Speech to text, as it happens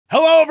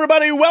Hello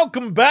everybody,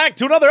 welcome back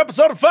to another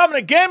episode of 5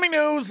 Minute Gaming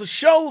News, the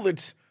show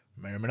that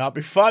may or may not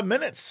be 5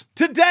 minutes.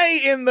 Today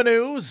in the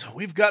news,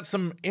 we've got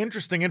some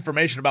interesting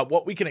information about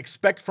what we can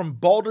expect from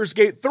Baldur's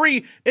Gate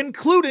 3,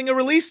 including a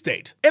release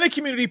date. In a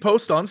community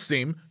post on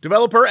Steam,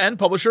 developer and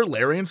publisher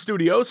Larian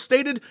Studios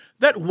stated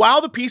that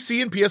while the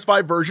PC and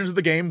PS5 versions of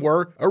the game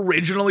were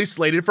originally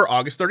slated for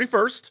August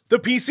 31st, the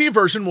PC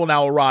version will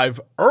now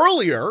arrive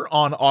earlier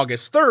on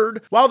August 3rd,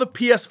 while the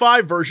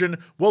PS5 version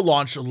will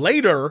launch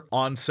later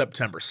on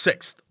September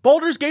 6th.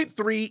 Baldur's Gate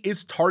 3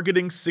 is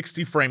targeting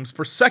 60 frames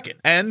per second,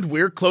 and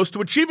we're close to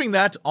achieving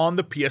that on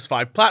the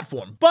PS5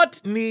 platform,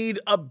 but need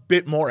a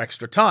bit more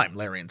extra time,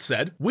 Larian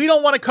said. We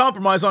don't want to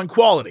compromise on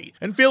quality,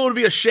 and feel it would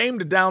be a shame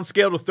to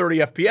downscale to 30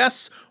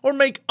 FPS or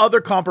make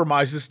other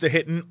compromises to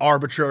hit an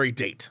arbitrary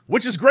date.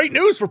 Which is great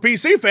news for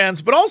PC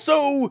fans, but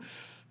also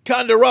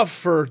kinda rough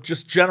for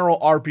just general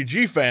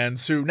RPG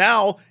fans who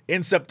now,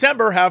 in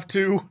September, have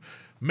to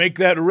make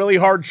that really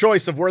hard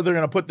choice of where they're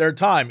gonna put their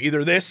time,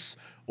 either this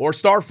or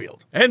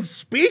Starfield. And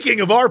speaking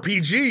of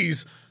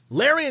RPGs,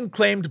 Larian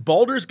claimed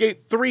Baldur's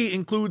Gate 3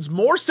 includes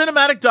more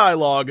cinematic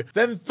dialogue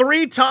than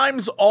 3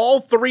 times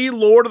all 3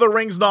 Lord of the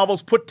Rings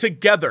novels put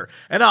together,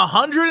 and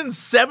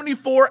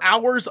 174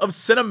 hours of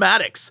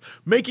cinematics,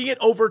 making it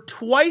over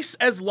twice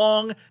as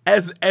long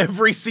as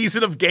every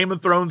season of Game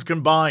of Thrones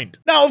combined.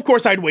 Now, of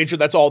course, I'd wager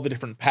that's all the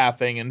different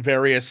pathing and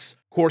various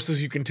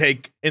courses you can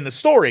take in the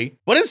story,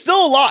 but it's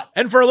still a lot.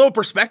 And for a little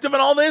perspective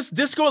on all this,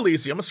 Disco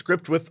Elysium, a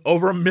script with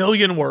over 1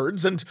 million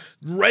words, and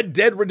Red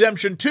Dead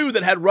Redemption 2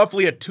 that had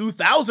roughly a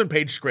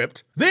 2,000-page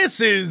script, this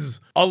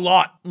is a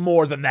lot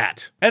more than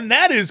that. And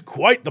that is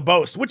quite the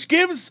boast, which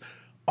gives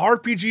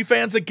RPG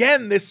fans,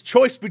 again, this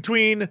choice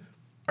between,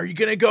 are you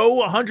gonna go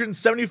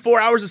 174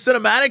 hours of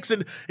cinematics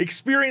and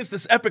experience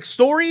this epic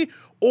story,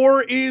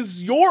 or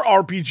is your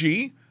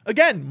RPG,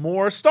 again,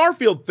 more a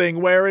Starfield thing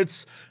where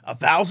it's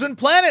 1,000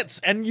 planets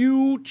and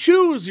you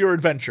choose your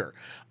adventure?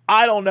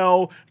 I don't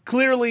know.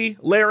 Clearly,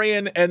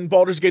 Larian and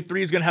Baldur's Gate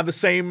 3 is going to have the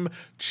same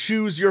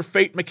choose your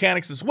fate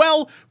mechanics as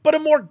well, but a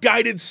more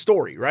guided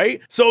story,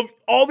 right? So if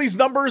all these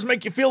numbers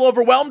make you feel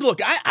overwhelmed,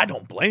 look, I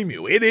don't blame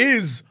you. It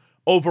is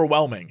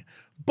overwhelming.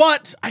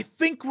 But I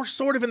think we're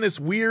sort of in this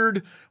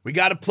weird, we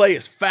gotta play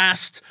as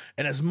fast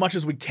and as much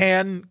as we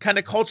can kind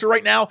of culture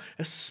right now,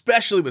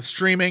 especially with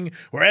streaming,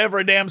 where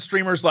every damn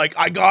streamer's like,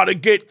 I gotta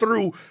get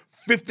through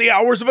 50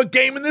 hours of a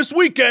game in this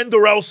weekend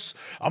or else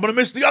I'm gonna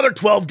miss the other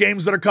 12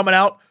 games that are coming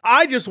out.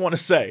 I just want to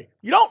say,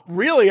 you don't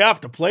really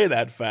have to play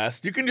that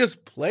fast. You can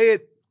just play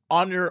it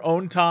on your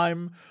own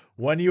time,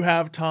 when you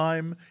have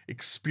time,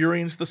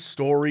 experience the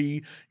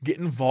story, get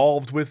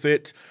involved with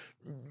it.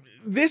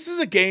 This is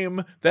a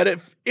game that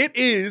if it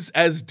is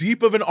as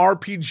deep of an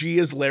RPG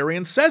as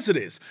Larian says it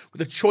is, with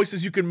the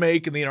choices you can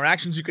make and the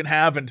interactions you can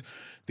have and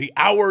the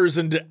hours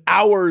and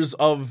hours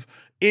of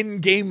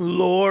in-game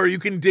lore you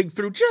can dig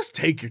through, just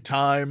take your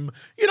time.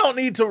 You don't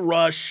need to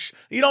rush.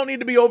 You don't need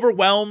to be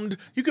overwhelmed.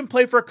 You can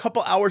play for a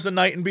couple hours a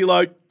night and be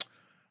like,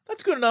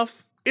 that's good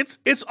enough.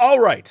 It's all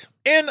right.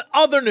 In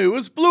other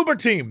news, Blooper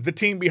Team, the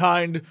team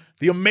behind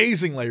the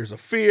amazing Layers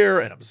of Fear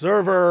and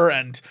Observer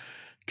and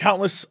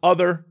countless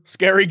other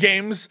scary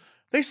games,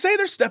 they say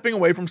they're stepping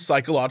away from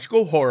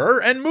psychological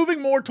horror and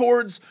moving more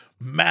towards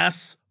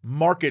mass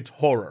market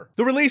horror.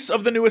 The release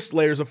of the newest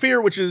Layers of Fear,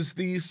 which is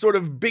the sort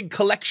of big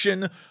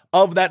collection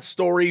of that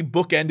story,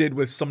 bookended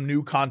with some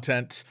new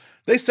content,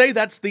 they say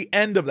that's the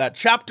end of that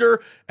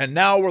chapter, and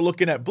now we're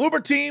looking at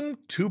Blooper Team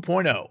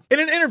 2.0. In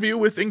an interview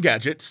with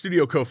Engadget,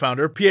 studio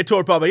co-founder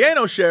Pietro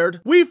Pabayano shared,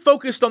 "We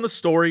focused on the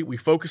story, we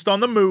focused on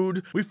the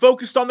mood, we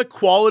focused on the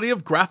quality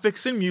of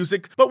graphics and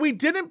music, but we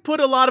didn't put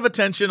a lot of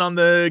attention on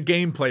the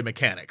gameplay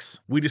mechanics.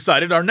 We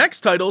decided our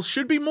next titles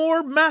should be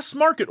more mass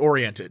market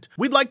oriented.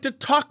 We'd like to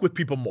talk with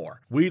people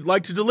more. We'd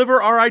like to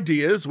deliver our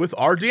ideas with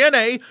our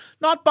DNA,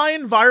 not by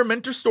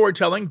environment or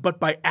storytelling, but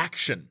by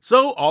action.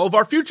 So all of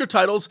our future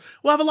titles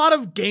will have a lot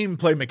of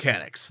gameplay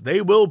mechanics.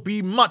 They will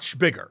be much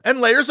bigger."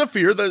 And Layers of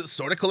Fear, the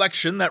sort of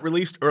collection that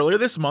released earlier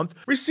this month,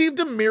 received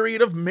a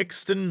myriad of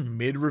mixed and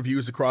mid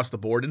reviews across the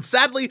board, and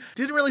sadly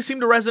didn't really seem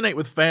to resonate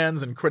with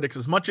fans and critics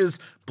as much as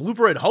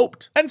Blooper had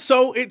hoped. And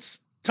so it's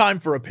time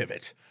for a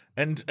pivot.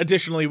 And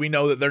additionally, we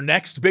know that their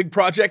next big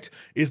project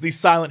is the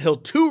Silent Hill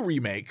 2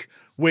 remake,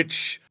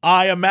 which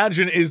I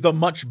imagine is the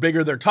much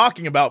bigger they're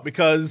talking about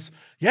because,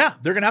 yeah,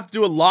 they're gonna have to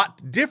do a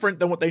lot different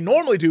than what they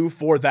normally do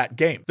for that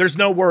game. There's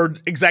no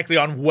word exactly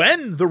on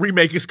when the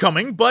remake is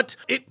coming, but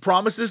it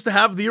promises to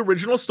have the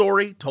original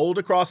story told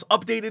across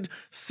updated,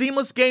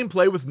 seamless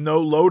gameplay with no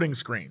loading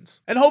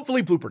screens. And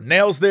hopefully Blooper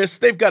nails this.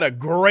 They've got a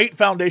great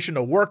foundation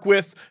to work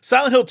with.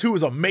 Silent Hill 2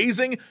 is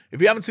amazing.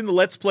 If you haven't seen the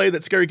Let's Play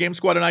that Scary Game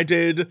Squad and I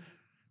did,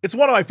 it's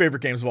one of my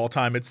favorite games of all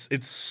time. It's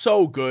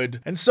so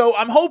good. And so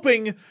I'm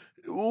hoping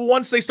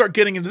once they start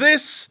getting into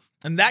this,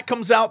 and that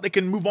comes out, they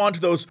can move on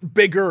to those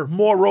bigger,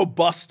 more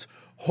robust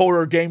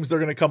horror games they're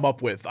going to come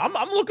up with. I'm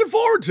looking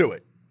forward to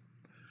it.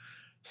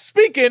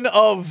 Speaking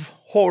of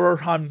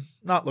horror, I'm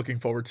not looking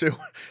forward to.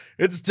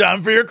 It's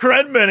time for your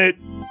Crenminute.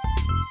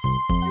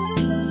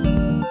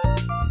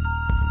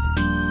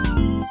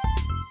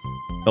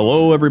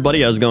 Hello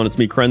everybody, how's it going? It's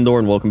me, Crendor,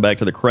 and welcome back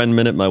to the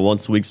Crenminute, my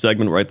once-a-week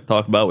segment where I get to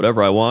talk about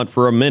whatever I want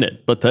for a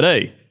minute. But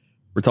today,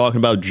 we're talking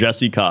about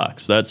Jesse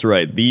Cox. That's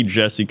right, the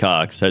Jesse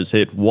Cox has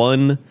hit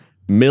 1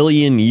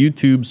 million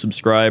YouTube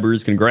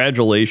subscribers.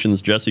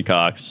 Congratulations, Jesse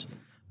Cox,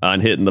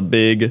 on hitting the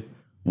big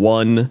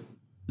 1,000,000.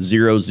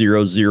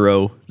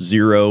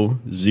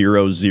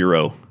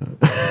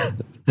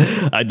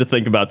 I had to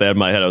think about that in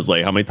my head. I was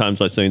like, how many times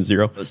was I saying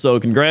zero? So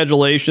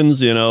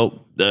congratulations, you know,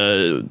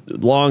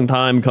 long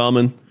time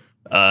coming.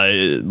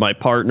 My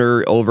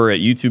partner over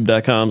at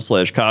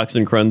youtube.com/Cox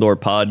and Crendor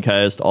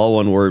podcast, all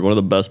one word, one of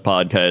the best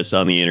podcasts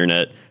on the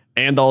internet,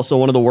 and also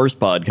one of the worst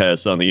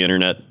podcasts on the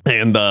internet.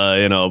 And,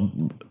 you know,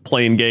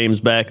 playing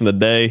games back in the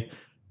day,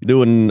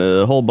 doing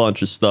a whole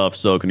bunch of stuff.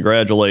 So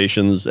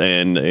congratulations.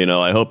 And, you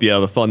know, I hope you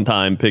have a fun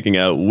time picking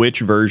out which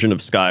version of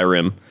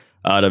Skyrim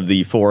out of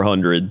the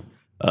 400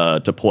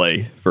 to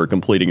play for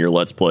completing your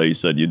Let's Play you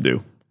said you'd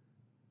do.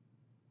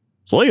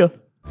 See ya.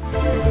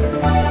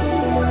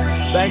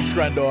 Thanks,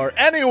 Crendor.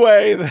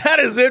 Anyway, that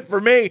is it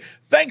for me.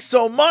 Thanks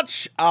so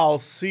much. I'll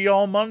see you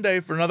all Monday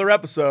for another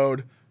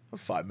episode of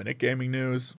 5 Minute Gaming News.